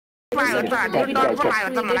हमें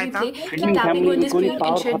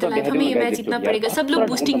ये मैच जीतना पड़ेगा सब लोग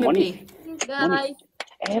बूस्टिंग में प्ले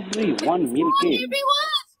everyone मिलके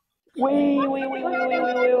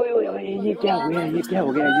ये क्या हो गया ये क्या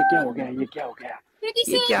हो गया ये क्या हो गया ये क्या हो गया ये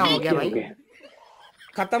क्या हो गया भाई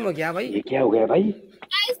खत्म हो गया भाई ये क्या हो गया भाई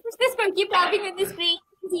guys push this one keep tapping in the screen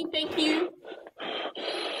team thank you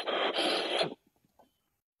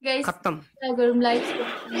guys खत्म अगर हम लाइव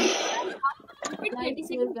के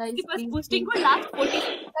पास बूस्टिंग को last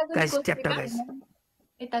 40 guys chapter guys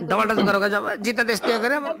double double करोगे जब जितना देशते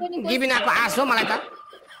करे गिबिना को आश हो मलाई त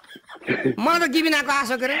म त गिबिना को आश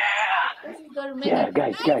करे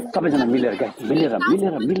गाइस सबैजना मिलेर गाइस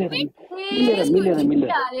मिलेर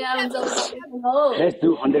let's do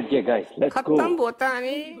 100k guys let's go खत्म होता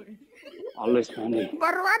अनि always family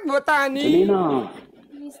बर्बाद होता अनि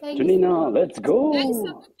चुनिना let's go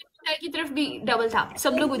की तरफ भी डबल था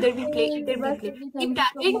सब लोग उधर भी प्ले इधर भी प्ले कीप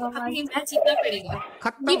टैपिंग हमें मैच जीतना पड़ेगा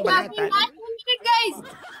खत्म हो गया गाइस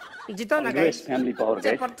जीतो ना guys family power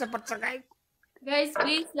guys pacha guys guys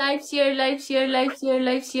please live share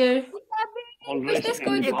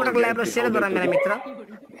एक पटक लाइभ शेयर गर मेरा मित्र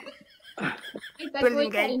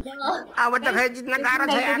अब त खै जित्न गाह्रो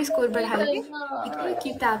छ यार स्कोर बढाउने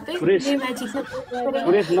कीप टैपिंग ये मैच जीतना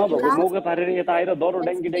सुरेश नभएको मौका पारेर यता आएर दरो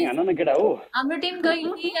ड्याङ्गी ड्याङ हान्न न केटा हो हाम्रो टिम गयो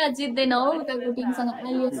नि जित्दैन हो उताको टिमसँग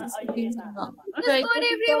आइएस टिमसँग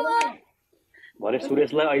भरे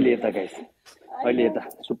सुरेशलाई अहिले यता गाइस अहिले यता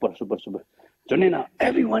super जनेना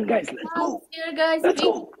everyone guys let's go let's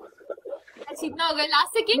go जितना हो गया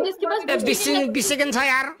लास्ट सेकंड जिसके पास 20 सेकन्ड छ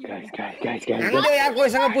यार गाइस हामीले यार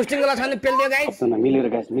कोहीसँग पुस्टिङ गर्ला छैन पेल दियो गाइस मिलेर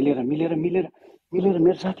गाइस मिलेर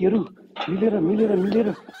मेरो साथीहरु मिलेर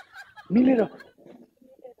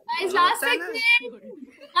guys last second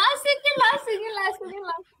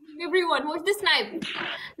everyone watch the snipe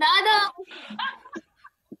nada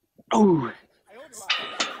oh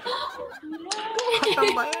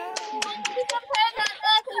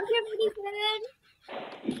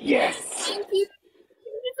yes thank you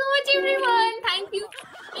so much everyone thank you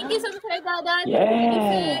so much dada yeah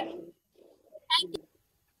thank you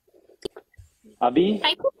अभी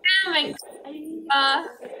thank you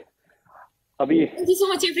अभी thank you so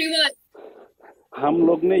much everyone हम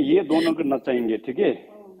लोग ने ये दोनों को नचाएंगे ठीक है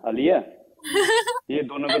आलिया ये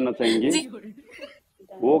दोनों को नचाएंगे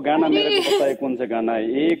वो गाना मेरे को पता है कौन सा गाना है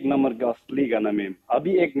एक नंबर का असली गाना में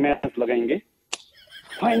अभी एक मैच लगाएंगे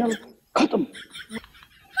फाइनल खत्म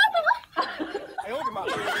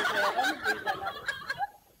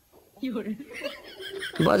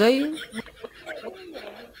बजाई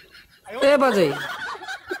ए बजाई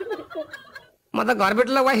म त घर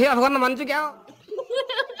बेटलाई वाइफाई अफ गर्न भन्छु क्या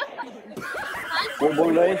वो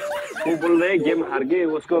बोल रहे गेम हार गए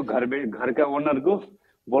उसको घर का ओनर को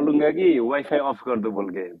बोलूंगा कि वाईफाई ऑफ कर दो बोल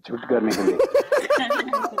के झूठ करने के लिए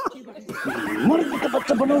मर्द का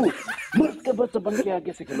बच्चा बन के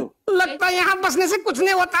आगे से खेलो लगता है यहाँ बसने से कुछ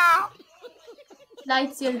नहीं होता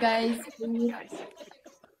लाइट्स हियर गाइस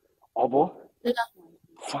अब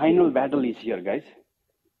final battle is here guys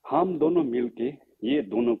हम दोनों मिलके ये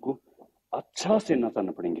दोनों को अच्छा से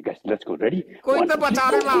नचाना पड़ेंगे गाइस लेट्स गो रेडी कोई तो बचा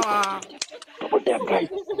रहे मावा tap guys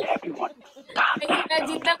everyone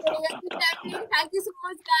thank you so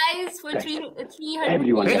much guys for 300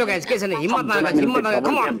 everyone hello guys कैसे नहीं हिम्मत ना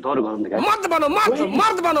कम ऑन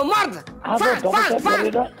मर्द बनो फास्ट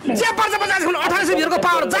जे पर्छ 50 खुन 1800 भिरको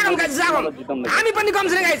पावर जागम गाइस जागम हामी पनि कम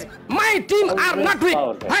छैन guys my team are not week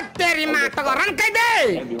hot तेरी मां त रनकाई दे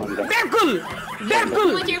बिल्कुल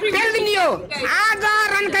टेलिङ यू आज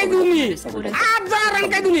रनकाई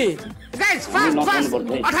दुनी गाइस फास्ट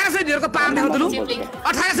 1800 भिरको पावर देखाउ दलु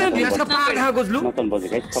 1800 भिरको पावर देखाउ गुजलु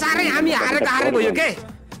सारै हामी हारे भयो के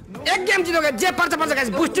एक गेम जित्यो गाइस जे पर्छ गाइस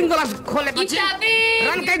बुस्टिङ गोला खोलेपछि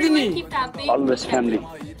रनकाई दिनी always family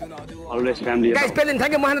guys पेलिन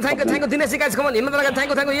thank you Mohan thank you Dinesh guys come on हिम्मत लगा thank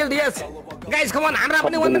you LDS guys come on हमरा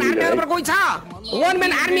पनि वन मैन आर्मी पर कोही छ वन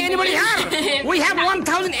मैन army anybody here we have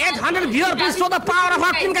 1800 viewer please show the power of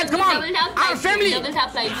our team guys come on our family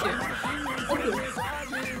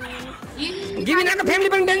गिविनाको family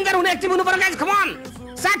पनि danger हुने active हुनु पर्यो गाइस कम अन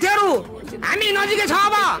साथीहरु हामी नजिकै छ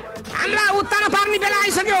अब हमरा उत्तानो पार्ने बेला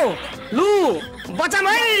आइसक्यो लु बचाम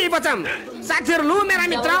साथीहरु लु मेरा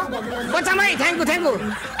मित्र बचाम है thank you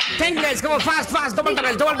guys come on fast double top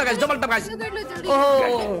guys ओहो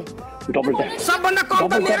डबल टप सबभन्दा कम त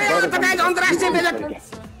मेरो एउटा त गाइस अन्तर्राष्ट्रिय बेला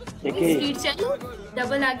स्पीड चलो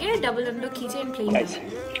डबल आगे डबल हम लोग खींचे एंड प्ले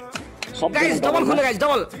Guys, double खोलो guys,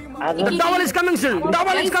 double. The double is coming soon.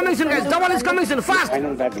 Double is coming soon. Fast.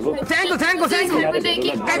 Thank you.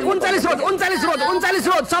 Guys, 39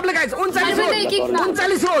 road. सबले guys,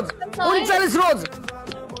 39 road.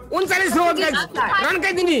 39 रन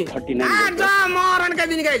काटिदिने आज म run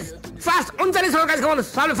काटिदिने guys fast 39 guys come on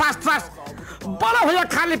साल fast बोलो भैया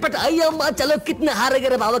खाली पेट अय्यो चलो कितने हार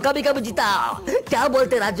गए बाबा कभी कभी जीता क्या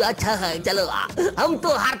बोलते राजू अच्छा है चलो हम तो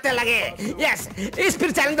हारते लगे यस इस फिर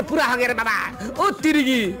चैलेंज तो पूरा हो गया रे बाबा ओ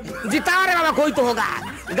तिरगी जीता रे बाबा कोई तो होगा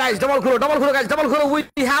गाइस डबल खोलो गाइस डबल खोलो we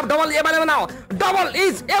have double available now double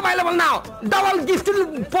is available now double gift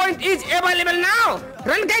point is available now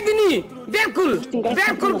run काई दिनी बिल्कुल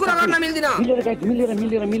कुरा गर्न मिल्दिन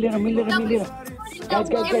मिलेर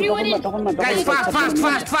Guys, fast.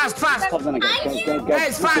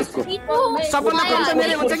 Guys, fast. सबभन्दा कम चाहिँ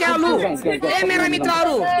मेरो हुन्छ क्या लु ए मेरा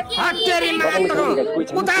मित्रहरु हत्तेरी माटो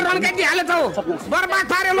उता रन काटी हाले त बर्बाद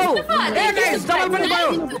पार्यो लौ ए गाइस डबल पनि भयो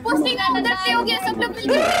पोस्टिङ गर्दा के हो गया सब लोग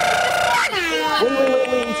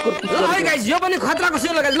ल गाइस यो पनि खतराको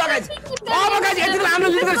सेल गाइस ल गाइस अब गाइस यतिले हाम्रो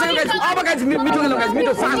लिड गरिसक्यो गाइस अब गाइस मिठो खेल्नु गाइस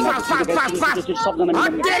मिठो फास्ट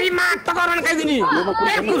हत्तेरी माटो रन काटिदिने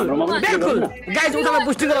बिल्कुल guys उतालाई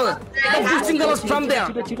boosting girls from there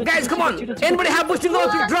guys come on anybody have boosting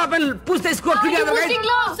girls drop and push the score together guys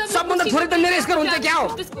सबभन्दा थोरै त मेरो स्कोर हुन्छ क्या हो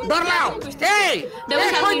डर लाग्यो ए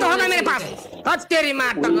कोही त होइन मेरो पास हत्तेरी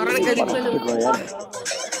माटो गर्न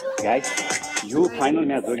guys यो फाइनल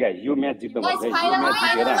म्याच हो गाइस यो म्याच जित्नु पर्छ यो म्याच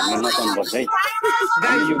जितेर हामी नचाउनु पर्छ है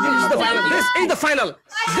guys this is the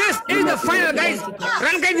final guys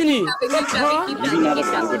run काटिदिने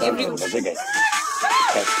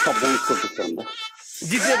सबजना स्कोर पुग्छ नि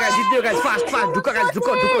जित्यो guys fast ढुक्का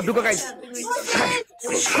guys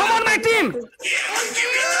come on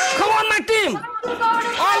my team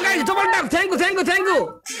all guys double tap thank you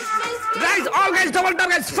guys all guys double tap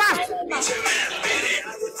guys fast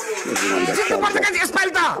जित्नु पर्छ गाइस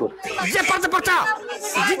यसपालि त जे पर्छ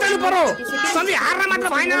जित्नु पर्यो सधैँ हार्न मात्र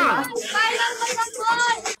भएन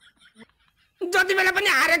जति बेला पनि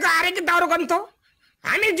हारेको दाउरो गर्नु त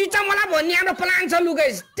हामी जित्छौँ मलाई भन्ने हाम्रो प्लान छ लु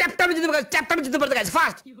गाइस च्याप्टर जित्नु पर्छ गाइस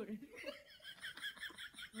फास्ट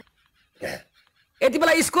यति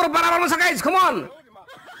बेला स्कोर बराबरमा छ गाइस कम अन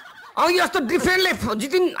अघि जस्तो डिफेन्सले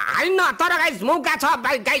हारिन्न तर गाइस मौका छ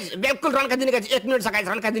गाइस बिल्कुल रन काटिदिने गाइस 1 मिनेट छ गाइस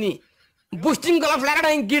रन काटिदिने बुस्टिङ ग्लभ लगाएर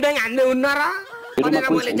गिडाङ हान्ने हुन्न र भनेर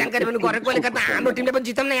मैले जानकारी पनि गरेको मैले कता हाम्रो टिमले पनि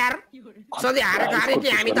जितौँ न यार सधैँ हारे कि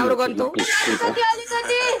हामी दाउरो गर्नु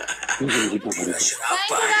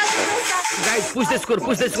guys push the score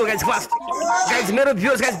guys fast guys मेरो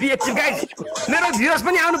viewers guys be active guys मेरो भ्युअर्स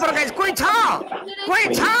पनि आउनु पर्यो गाइस कोही छ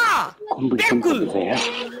बिल्कुल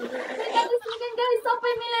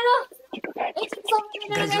सबै मिलेर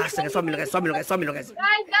गाइस लास्ट सब मिलो गाइस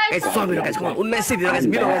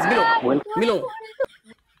 19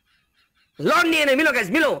 लड्ने नै मिलो गाइस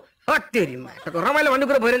मिलो हत्तेरी माटोको रमाइलो भन्ने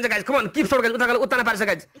कुरा भइरहन्छ guys come on keep shot guys उताले पार्छ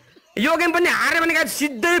गाइस यो गेम पनि हारे भने गाइस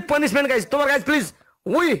सिधै punishment guys Tomar guys please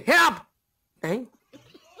we have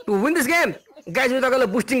to win this game guys उताले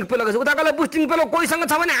boosting पेलो कोहीसँग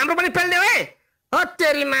छ भने हाम्रो पनि पेल्दे हो है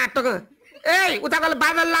हत्तेरी माटोको ए उताले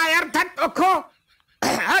बादल ला यार थट ओखो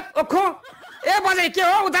ए बजे के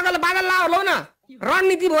हो उताले बादल ला लौ न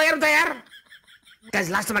रणनीति भयो यार त यार गाइस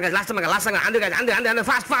लास्टमा हान्दै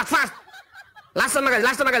फास्ट लास्टमा गाइस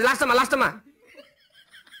लास्टमा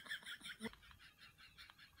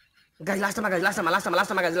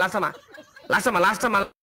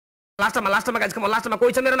गाइस कम लास्टमा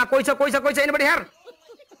कोही छ मेरोमा कोही छ एनीबडी हियर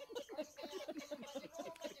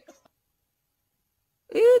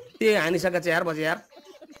ए ते हानिसकेको छ यार बजे यार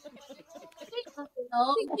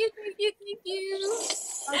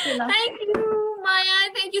Thank you, Maya.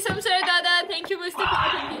 Thank you, Samsar Dada. Thank you, Mr.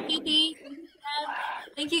 Kitty.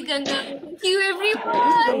 Thank you, Ganga. Thank you,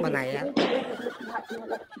 everyone.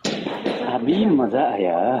 अभी मजा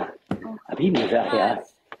आया अभी मजा आया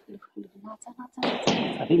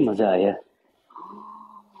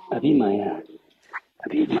अभी माया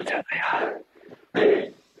अभी मजा आया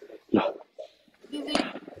लो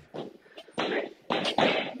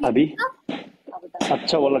अभी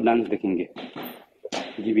अच्छा वाला डांस देखेंगे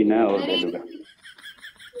जीविना और बेलुगा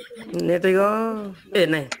नहीं तो ए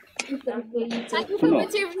नहीं सुनो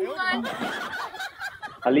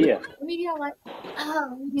अलिया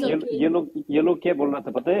ये लोग क्या बोल रहा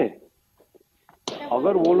था पता है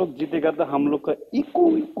अगर वो लोग जीतेगा तो हम लोग का इको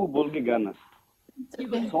बोल के गाना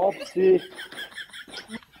सबसे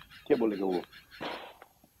क्या बोलेगा वो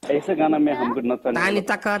ऐसे गाना में हमको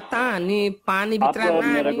नचाने पानी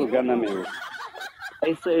मेरा को गाना में वो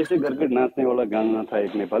ऐसे करके नाचने वाला गाना था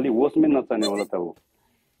एक नेपाली वो उसमें नचाने वाला था वो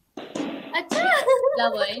अच्छा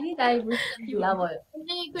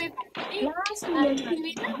नहीं कोई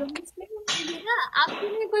आपके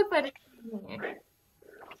लिए कोई परेशानी नहीं है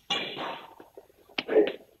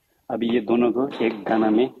अभी ये दोनों को एक गाना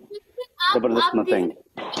में जबरदस्त नचाएंगे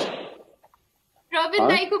रॉबिन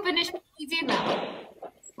दाई को पनिशमेंट दीजिए ना,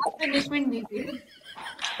 आप पनिशमेंट दीजिए।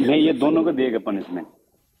 नहीं, ये दोनों को देगा पनिशमेंट।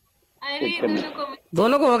 अरे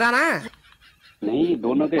दोनों को होगा ना? नहीं,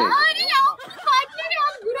 दोनों के। अरे आप पार्टनर है,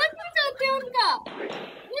 आप बुरा क्यों चाहते हैं उनका?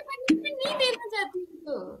 ये पनिशमेंट नहीं देना चाहती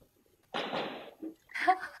उनको।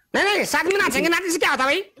 नहीं, साथ में नाचेंगे, नाचने से क्या होता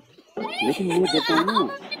भाई? लेकिन मैं देता हूँ ना।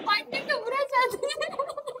 पार्टनर को बुरा चाहते हैं।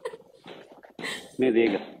 मैं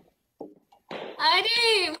देगा। अरे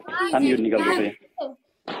हम यूँ निकल गए।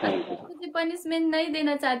 मुझे पनिशमेंट नहीं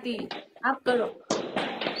देना चाहती, आप करो।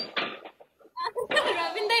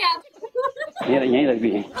 रॉबिन दाई आप यहीं रख दी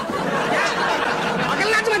है। अगल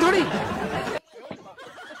नाच में थोड़ी।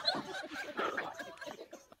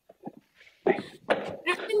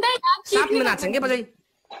 रॉबिन दाई आप साथ में नाचेंगे बजाई।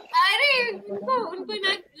 अरे उनको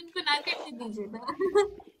ना करने दीजिए ना।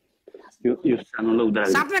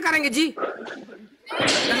 साथ में करेंगे जी।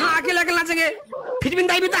 यहाँ अकेले अकेले नाचेंगे। फिर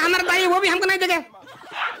दाई भी तो हमारा दाई है, वो भी हमको नहीं देंगे।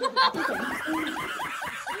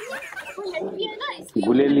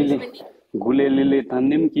 गुले लिले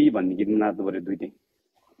थानिम की भन्ने गीत नाच्नु पर्यो दुई दिन।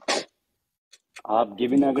 आप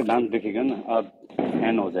गेबिना का डांस देखेगा ना, आप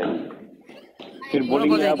फैन हो जाएंगे। फिर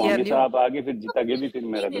बोलेंगे आप हमेशा आप आगे, फिर जीतागे भी, फिर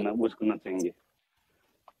मेरा बिना उसको नचाएंगे।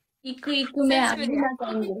 इक्कू इक्कू में आप भी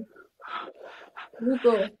नचाएंगे।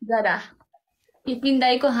 रुको जरा, फिर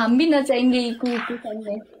दाई को हम भी नचाएंगे इक्कू इक्कू संग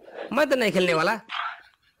में। मैं तो नहीं खेलने वाला।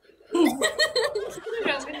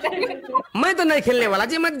 मैं तो नहीं खेलने वाला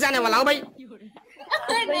जी, मैं जाने वाला हूँ भाई।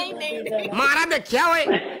 मारा देखिया ओए,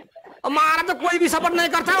 और मारा तो कोई भी सपोर्ट नहीं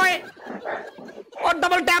करता ओए, और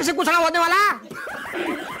डबल टैप से कुछ ना होने वाला,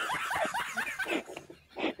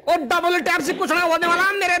 और डबल टैप से कुछ ना होने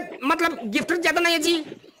वाला। मेरे मतलब गिफ्ट ज्यादा नहीं है जी,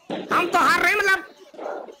 हम तो हार रहे हैं। मतलब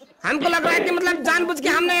हमको लग रहा है कि मतलब जानबूझ के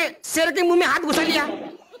हमने शेर के मुंह में हाथ घुसा लिया।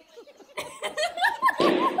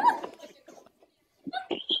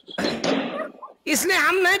 इसलिए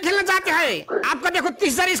हम नहीं खेलना चाहते हैं। आपका देखो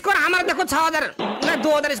 30,000 स्कोर, हमारा देखो 6,000 नहीं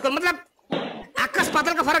 2,000 स्कोर, मतलब आकाश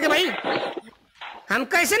पाताल का फर्क है भाई। हम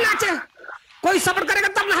कैसे नाचे? कोई सपोर्ट करेगा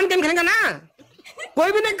तब ना हम गेम खेलेंगे ना।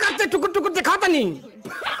 कोई भी नहीं करते, टुकुर टुकुर दिखाता नहीं,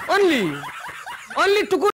 ओनली टुकुर।